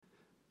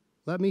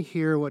Let me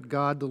hear what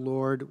God the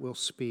Lord will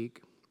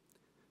speak.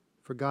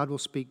 For God will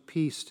speak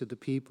peace to the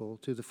people,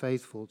 to the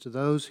faithful, to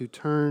those who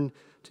turn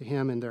to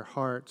him in their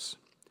hearts.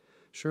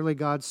 Surely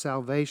God's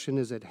salvation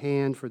is at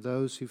hand for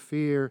those who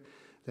fear,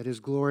 that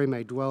his glory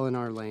may dwell in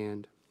our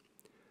land.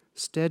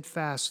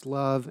 Steadfast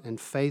love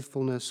and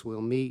faithfulness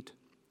will meet.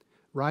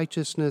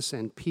 Righteousness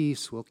and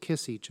peace will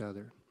kiss each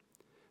other.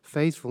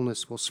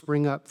 Faithfulness will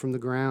spring up from the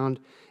ground,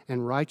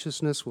 and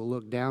righteousness will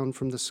look down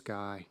from the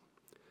sky.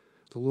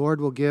 The Lord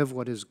will give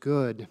what is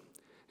good,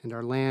 and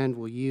our land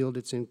will yield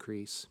its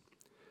increase.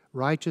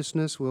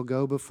 Righteousness will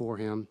go before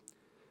him,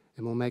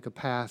 and will make a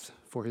path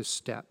for his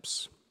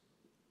steps.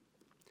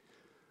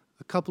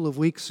 A couple of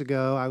weeks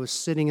ago, I was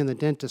sitting in the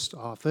dentist's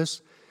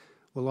office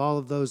with all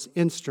of those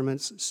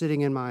instruments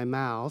sitting in my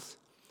mouth.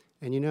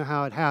 And you know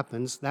how it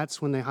happens.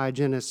 That's when the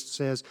hygienist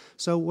says,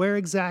 "So where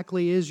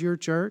exactly is your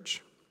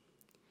church?"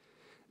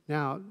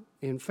 Now,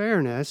 in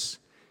fairness,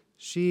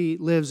 she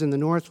lives in the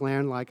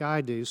Northland like I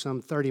do,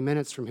 some 30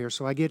 minutes from here,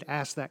 so I get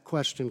asked that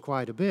question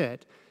quite a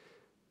bit.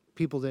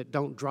 People that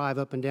don't drive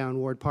up and down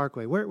Ward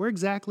Parkway. Where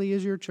exactly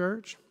is your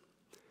church?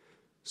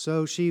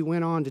 So she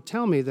went on to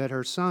tell me that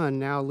her son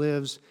now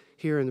lives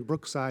here in the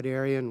Brookside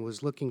area and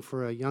was looking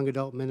for a young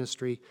adult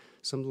ministry,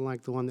 something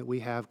like the one that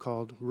we have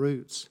called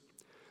Roots.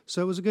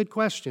 So it was a good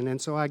question,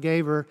 and so I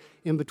gave her,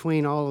 in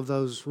between all of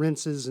those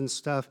rinses and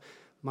stuff,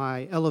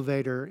 my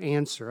elevator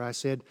answer. I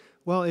said,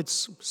 well,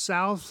 it's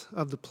south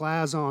of the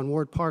plaza on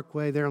Ward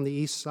Parkway, there on the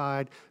east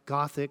side,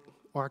 Gothic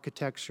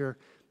architecture.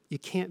 You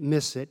can't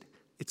miss it.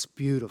 It's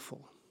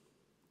beautiful.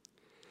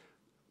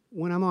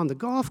 When I'm on the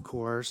golf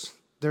course,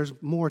 there's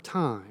more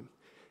time.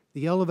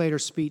 The elevator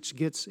speech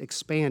gets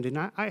expanded.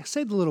 And I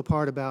say the little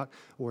part about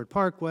Ward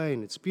Parkway,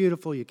 and it's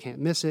beautiful, you can't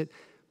miss it.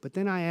 But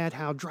then I add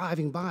how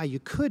driving by you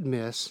could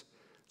miss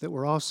that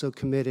we're also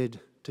committed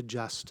to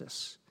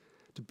justice,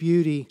 to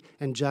beauty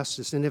and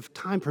justice. And if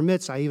time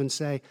permits, I even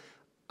say,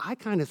 I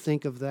kind of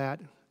think of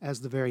that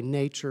as the very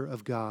nature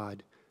of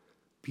God,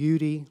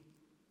 beauty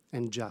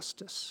and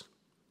justice.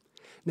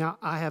 Now,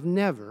 I have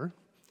never,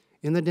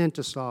 in the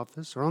dentist's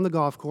office or on the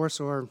golf course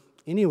or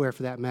anywhere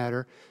for that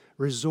matter,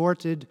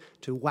 resorted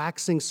to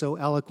waxing so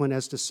eloquent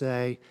as to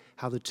say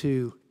how the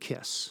two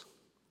kiss.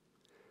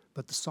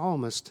 But the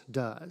psalmist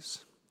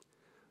does.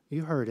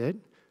 You heard it.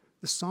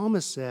 The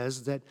psalmist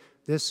says that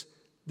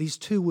these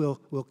two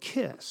will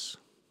kiss.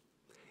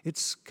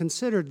 It's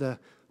considered the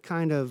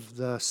kind of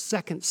the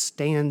second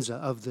stanza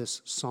of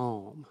this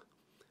psalm.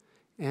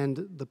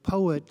 And the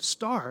poet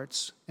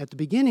starts at the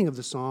beginning of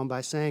the psalm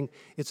by saying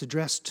it's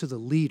addressed to the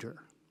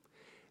leader.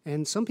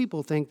 And some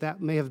people think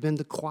that may have been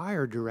the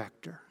choir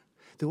director.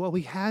 That what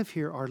we have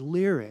here are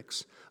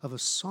lyrics of a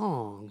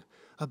song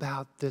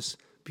about this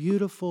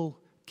beautiful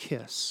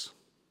kiss.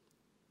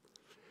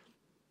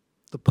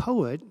 The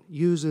poet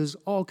uses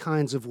all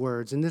kinds of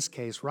words, in this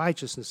case,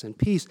 righteousness and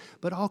peace,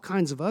 but all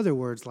kinds of other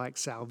words like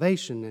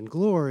salvation and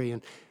glory.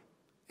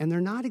 And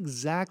they're not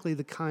exactly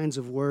the kinds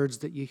of words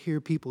that you hear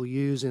people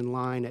use in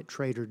line at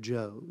Trader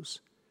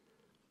Joe's.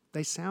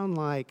 They sound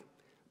like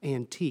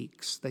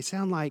antiques. They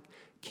sound like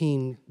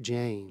King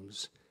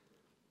James,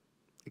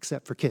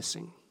 except for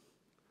kissing.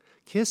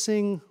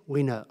 Kissing,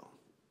 we know.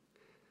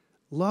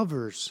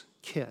 Lovers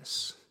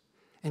kiss.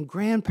 And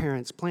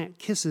grandparents plant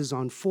kisses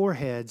on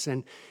foreheads,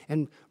 and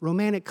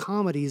romantic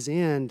comedies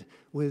end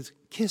with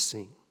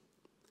kissing.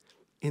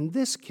 In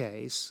this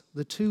case,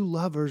 the two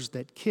lovers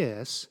that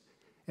kiss,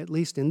 at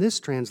least in this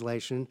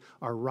translation,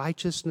 are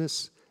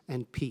righteousness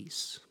and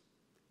peace.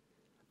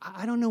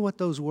 I don't know what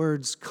those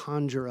words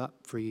conjure up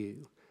for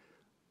you.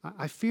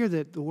 I fear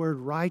that the word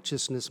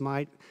righteousness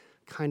might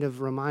kind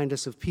of remind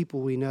us of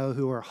people we know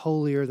who are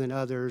holier than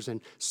others and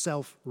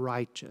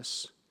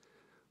self-righteous.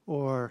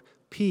 Or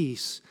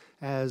peace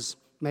as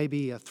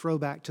maybe a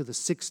throwback to the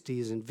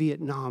 60s and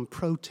Vietnam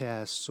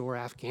protests or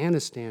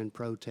Afghanistan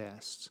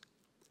protests.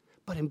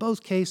 But in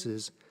both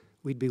cases,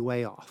 we'd be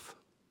way off.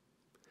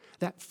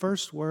 That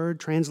first word,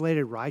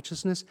 translated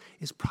righteousness,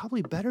 is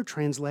probably better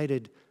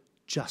translated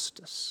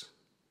justice.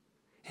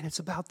 And it's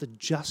about the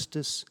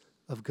justice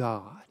of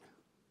God.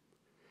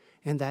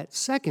 And that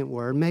second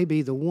word may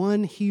be the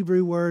one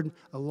Hebrew word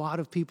a lot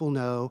of people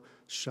know,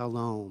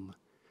 shalom.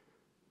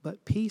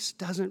 But peace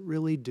doesn't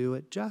really do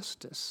it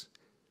justice.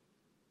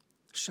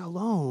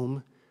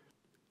 Shalom,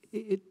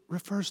 it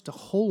refers to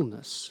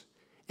wholeness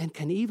and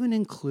can even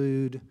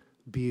include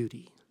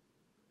beauty.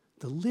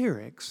 The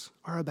lyrics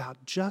are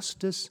about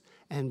justice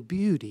and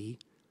beauty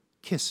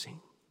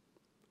kissing.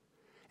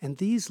 And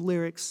these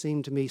lyrics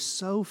seem to me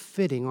so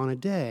fitting on a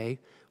day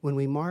when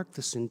we mark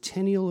the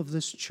centennial of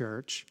this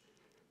church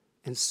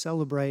and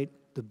celebrate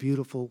the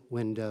beautiful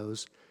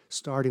windows,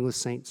 starting with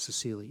St.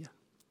 Cecilia.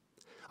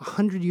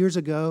 100 years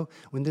ago,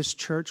 when this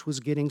church was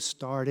getting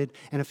started,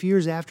 and a few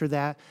years after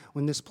that,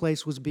 when this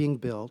place was being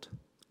built,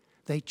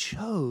 they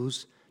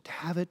chose to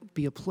have it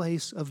be a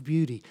place of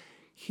beauty.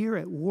 Here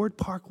at Ward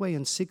Parkway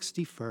and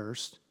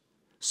 61st,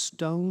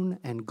 stone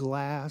and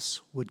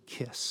glass would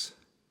kiss.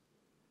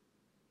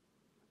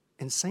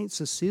 And St.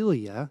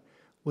 Cecilia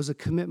was a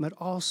commitment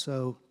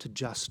also to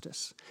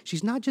justice.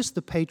 She's not just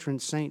the patron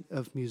saint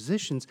of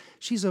musicians,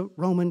 she's a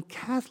Roman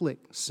Catholic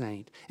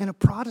saint. And a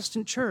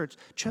Protestant church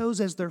chose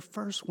as their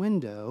first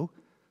window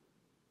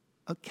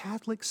a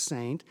Catholic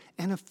saint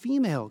and a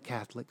female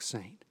Catholic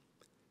saint.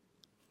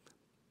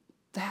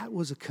 That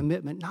was a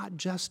commitment not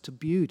just to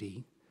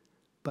beauty,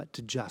 but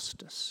to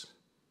justice.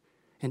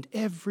 And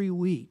every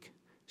week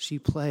she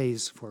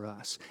plays for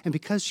us. And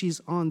because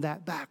she's on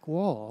that back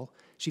wall,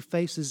 she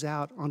faces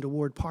out onto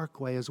Ward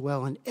Parkway as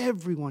well. And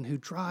everyone who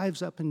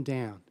drives up and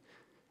down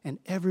and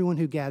everyone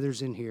who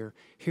gathers in here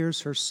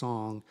hears her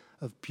song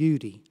of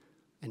beauty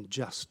and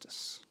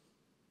justice.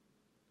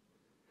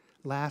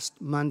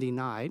 Last Monday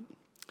night,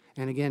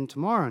 and again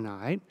tomorrow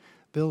night,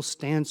 Bill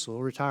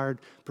Stansel, retired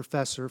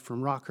professor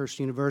from Rockhurst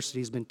University,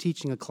 has been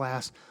teaching a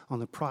class on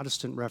the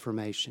Protestant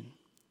Reformation.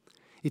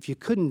 If you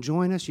couldn't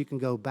join us, you can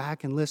go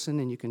back and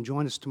listen, and you can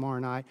join us tomorrow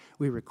night.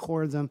 We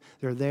record them.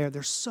 They're there.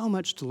 There's so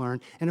much to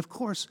learn. And of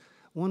course,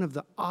 one of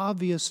the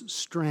obvious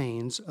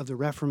strains of the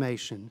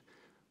Reformation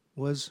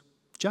was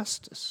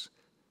justice.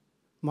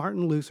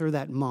 Martin Luther,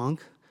 that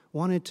monk,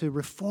 wanted to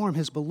reform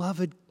his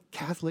beloved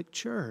Catholic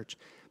Church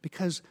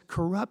because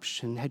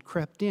corruption had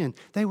crept in.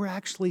 They were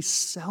actually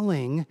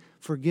selling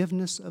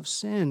forgiveness of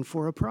sin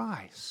for a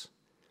price.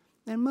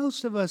 And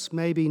most of us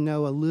maybe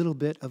know a little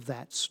bit of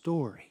that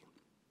story.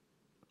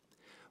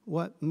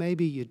 What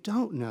maybe you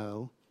don't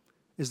know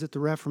is that the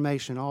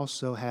Reformation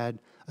also had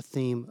a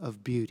theme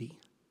of beauty.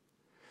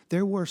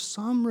 There were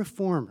some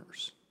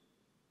reformers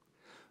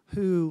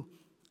who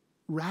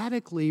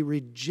radically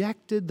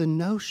rejected the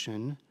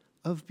notion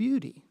of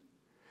beauty.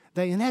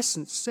 They, in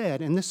essence,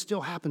 said, and this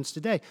still happens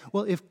today,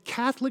 well, if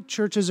Catholic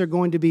churches are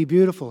going to be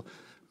beautiful,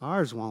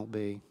 ours won't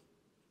be.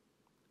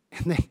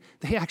 And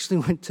they actually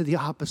went to the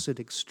opposite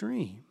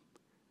extreme.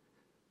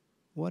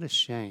 What a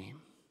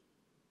shame.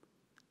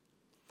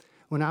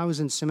 When I was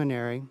in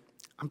seminary,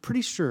 I'm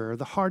pretty sure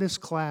the hardest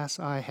class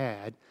I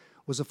had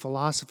was a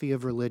philosophy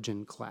of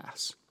religion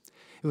class.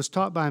 It was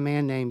taught by a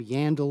man named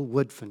Yandell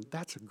Woodfin.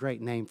 That's a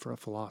great name for a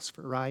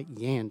philosopher, right?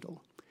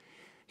 Yandell.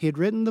 He had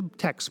written the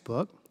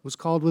textbook. It was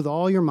called With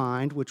All Your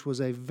Mind, which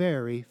was a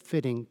very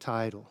fitting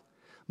title.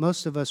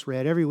 Most of us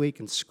read every week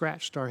and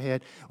scratched our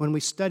head. When we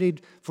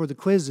studied for the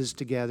quizzes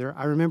together,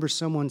 I remember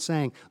someone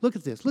saying, look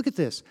at this, look at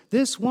this.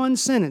 This one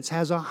sentence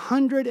has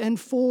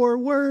 104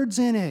 words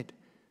in it.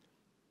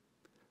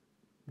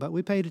 But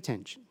we paid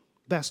attention,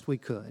 best we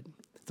could.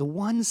 The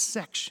one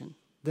section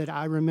that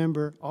I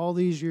remember all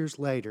these years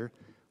later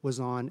was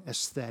on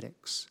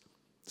aesthetics,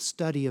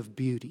 study of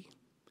beauty.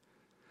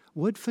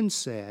 Woodfin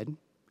said,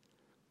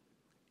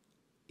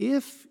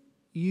 if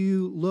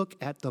you look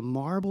at the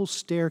marble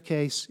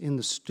staircase in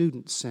the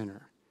student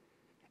center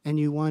and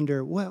you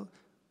wonder, well,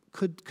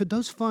 could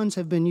those funds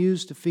have been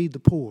used to feed the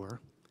poor?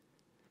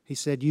 He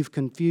said, you've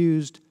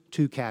confused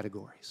two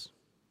categories.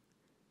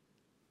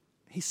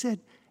 He said,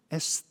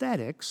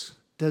 aesthetics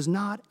does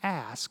not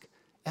ask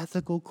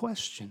ethical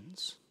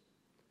questions.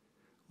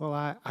 Well,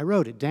 I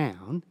wrote it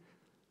down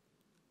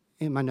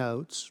in my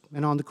notes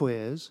and on the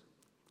quiz,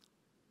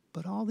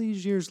 but all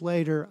these years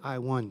later, I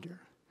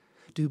wonder,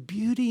 do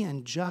beauty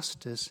and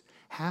justice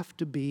have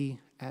to be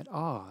at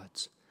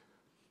odds,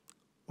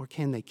 or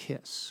can they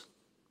kiss?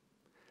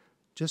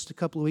 Just a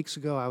couple of weeks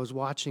ago, I was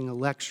watching a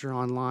lecture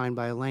online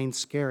by Elaine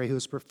Scarry, who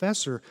is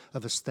professor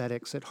of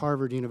aesthetics at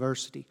Harvard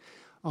University.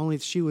 Only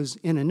she was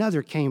in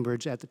another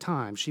Cambridge at the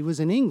time. She was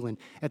in England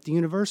at the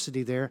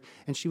university there,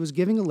 and she was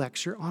giving a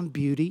lecture on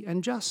beauty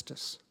and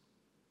justice.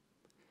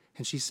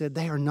 And she said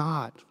they are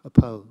not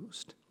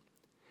opposed.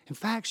 In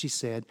fact, she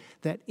said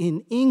that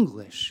in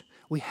English,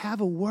 we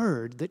have a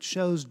word that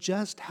shows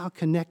just how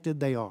connected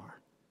they are.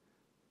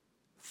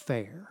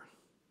 Fair.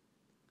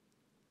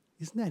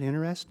 Isn't that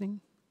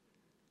interesting?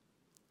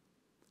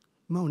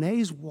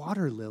 Monet's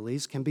water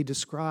lilies can be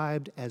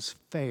described as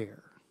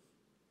fair.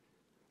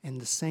 And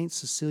the St.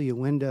 Cecilia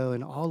window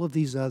and all of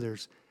these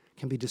others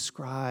can be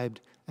described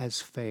as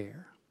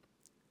fair.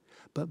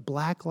 But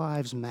Black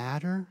Lives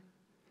Matter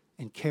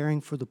and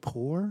caring for the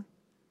poor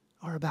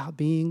are about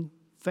being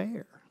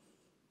fair.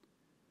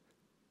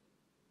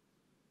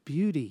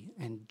 Beauty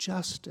and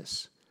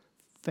justice,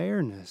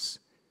 fairness,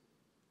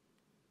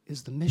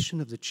 is the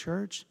mission of the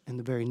church and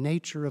the very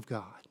nature of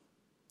God.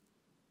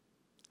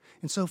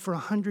 And so for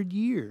 100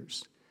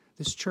 years,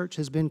 this church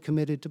has been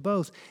committed to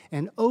both.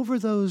 And over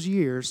those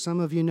years,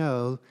 some of you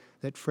know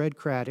that Fred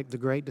Craddock, the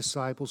great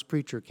disciples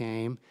preacher,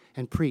 came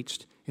and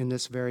preached in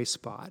this very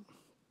spot.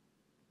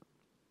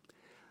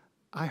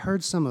 I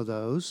heard some of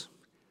those.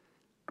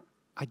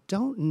 I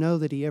don't know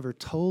that he ever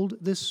told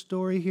this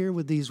story here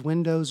with these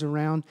windows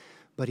around,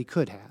 but he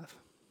could have.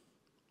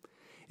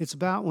 It's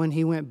about when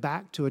he went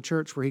back to a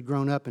church where he'd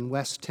grown up in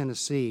West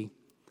Tennessee,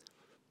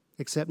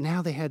 except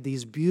now they had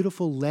these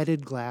beautiful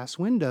leaded glass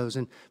windows,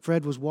 and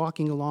Fred was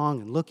walking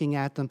along and looking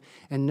at them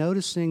and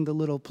noticing the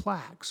little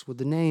plaques with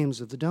the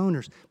names of the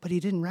donors, but he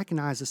didn't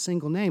recognize a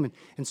single name.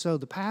 And so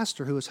the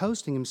pastor who was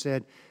hosting him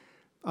said,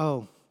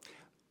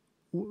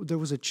 there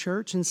was a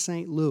church in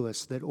St.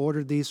 Louis that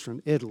ordered these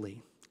from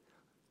Italy,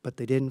 but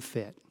they didn't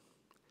fit.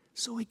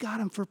 So we got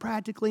them for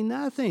practically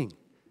nothing.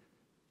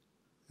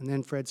 And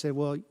then Fred said,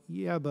 well,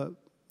 yeah, but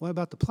what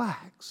about the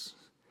plaques?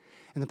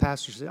 And the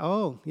pastor said,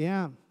 oh,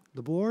 yeah,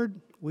 the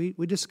board, we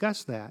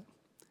discussed that.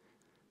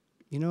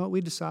 You know what we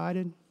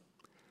decided?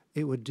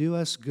 It would do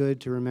us good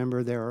to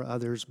remember there are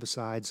others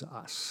besides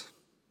us.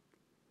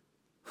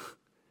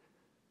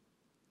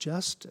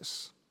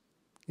 Justice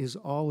is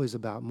always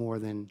about more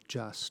than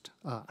just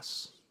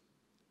us.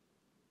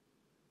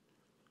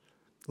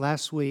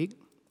 Last week,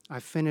 I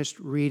finished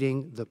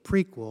reading the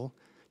prequel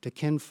to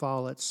Ken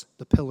Follett's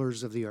The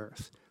Pillars of the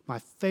Earth, my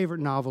favorite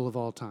novel of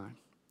all time.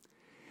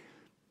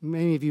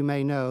 Many of you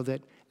may know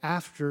that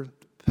after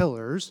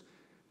Pillars,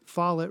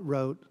 Follett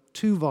wrote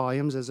 2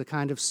 volumes as a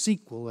kind of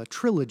sequel, a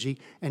trilogy,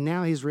 and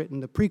now he's written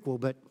the prequel,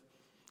 but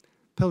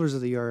Pillars of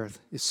the Earth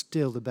is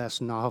still the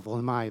best novel,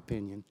 in my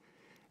opinion.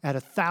 At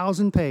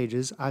 1,000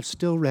 pages, I've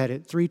still read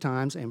it 3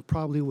 times and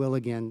probably will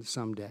again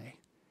someday.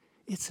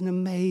 It's an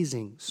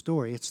amazing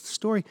story. It's the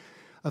story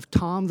of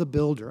Tom the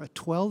Builder, a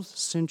 12th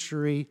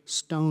century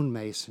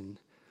stonemason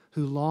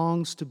who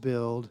longs to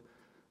build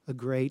a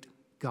great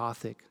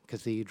Gothic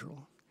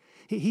cathedral.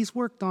 He's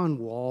worked on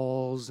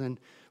walls and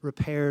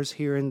repairs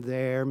here and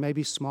there,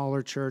 maybe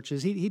smaller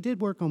churches. He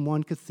did work on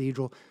one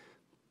cathedral,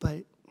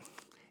 but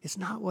it's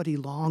not what he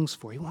longs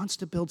for. He wants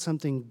to build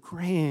something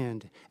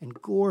grand and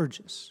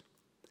gorgeous.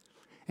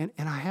 And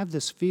I have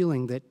this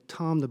feeling that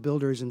Tom the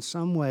Builder is in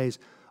some ways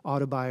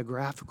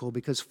autobiographical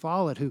because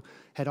Follett, who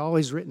had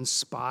always written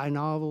spy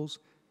novels,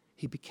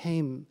 he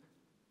became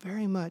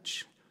very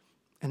much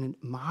an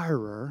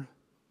admirer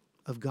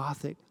of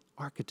Gothic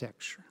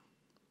architecture.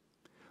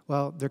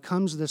 Well, there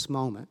comes this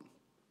moment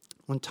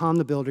when Tom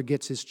the Builder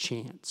gets his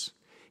chance.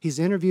 He's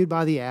interviewed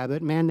by the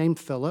abbot, a man named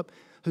Philip,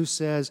 who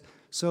says,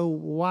 so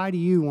why do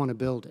you want to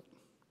build it?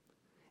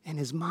 And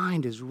his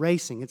mind is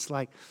racing. It's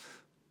like,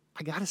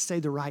 I got to say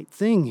the right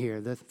thing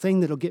here, the thing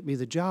that'll get me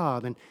the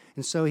job. And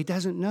so he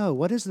doesn't know.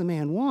 What does the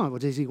man want?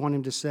 What does he want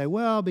him to say?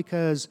 Well,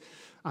 because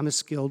I'm a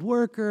skilled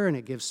worker and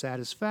it gives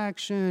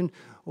satisfaction,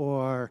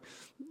 or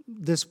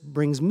this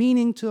brings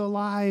meaning to a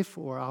life,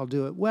 or I'll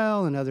do it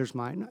well and others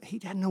might not. He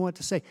doesn't know what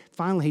to say.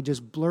 Finally, he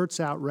just blurts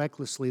out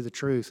recklessly the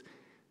truth.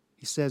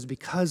 He says,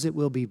 because it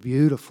will be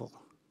beautiful.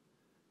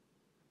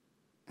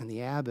 And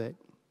the abbot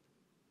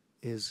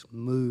is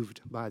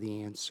moved by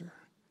the answer.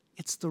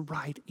 It's the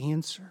right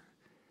answer.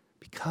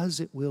 Because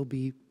it will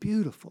be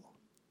beautiful.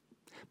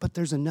 But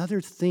there's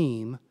another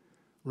theme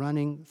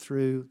running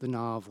through the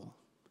novel.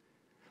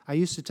 I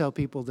used to tell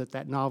people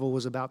that novel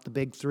was about the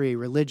big 3,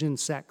 religion,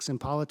 sex, and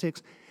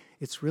politics.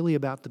 It's really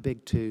about the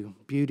big 2,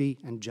 beauty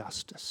and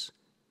justice.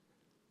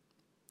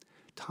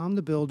 Tom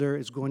the Builder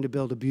is going to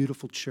build a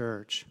beautiful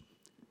church,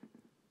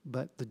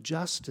 but the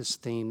justice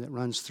theme that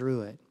runs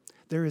through it,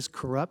 there is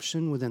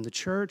corruption within the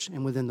church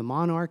and within the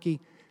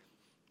monarchy,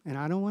 and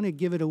I don't want to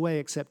give it away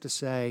except to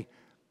say,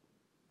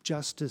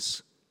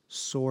 justice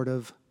sort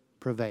of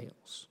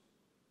prevails.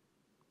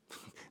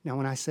 Now,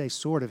 when I say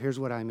sort of, here's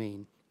what I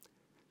mean.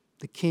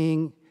 The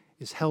king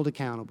is held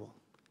accountable.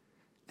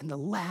 And the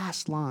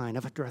last line,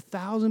 after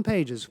 1,000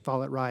 pages,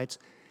 Follett writes,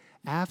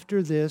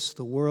 after this,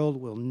 the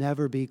world will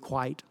never be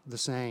quite the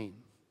same.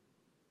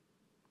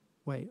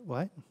 Wait,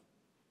 what?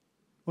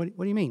 What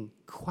do you mean,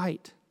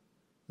 quite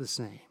the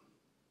same?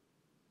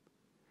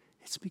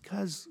 It's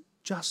because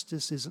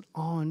justice is an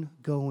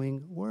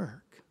ongoing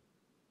work.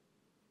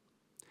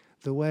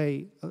 The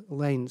way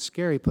Elaine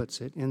Scarry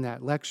puts it in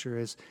that lecture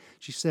is,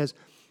 she says,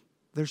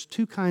 there's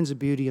 2 kinds of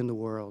beauty in the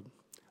world.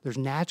 There's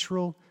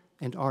natural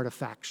and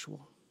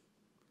artifactual.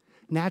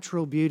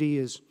 Natural beauty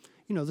is,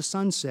 the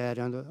sunset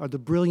or the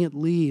brilliant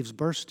leaves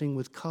bursting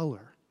with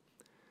color.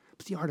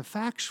 But the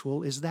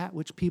artifactual is that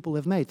which people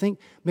have made. Think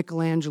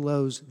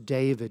Michelangelo's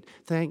David.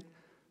 Think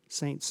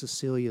St.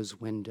 Cecilia's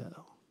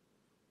window.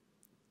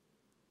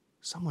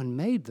 Someone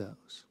made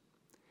those.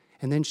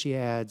 And then she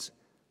adds,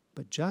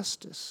 but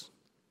justice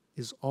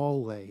is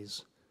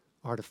always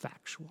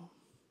artifactual.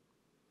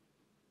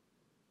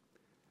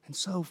 And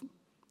so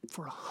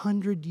for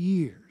 100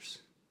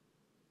 years,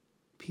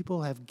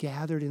 people have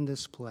gathered in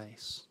this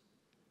place,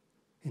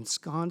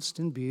 ensconced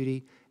in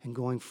beauty and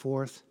going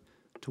forth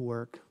to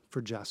work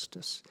for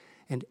justice.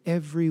 And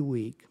every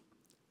week,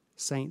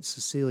 St.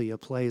 Cecilia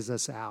plays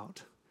us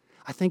out.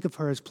 I think of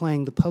her as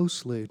playing the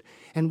postlude.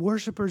 And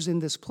worshipers in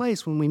this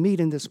place, when we meet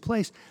in this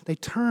place, they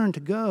turn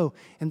to go,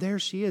 and there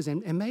she is.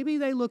 And maybe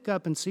they look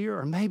up and see her,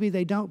 or maybe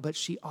they don't, but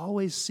she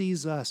always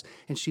sees us,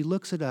 and she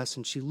looks at us,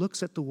 and she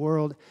looks at the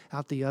world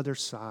out the other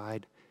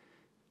side.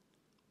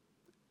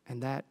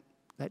 And that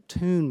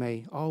tune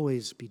may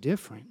always be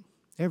different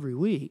every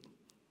week,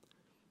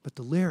 but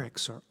the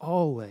lyrics are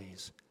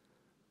always,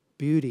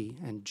 beauty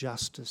and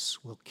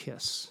justice will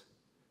kiss.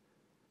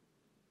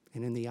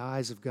 And in the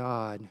eyes of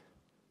God,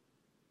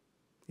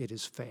 it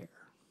is fair.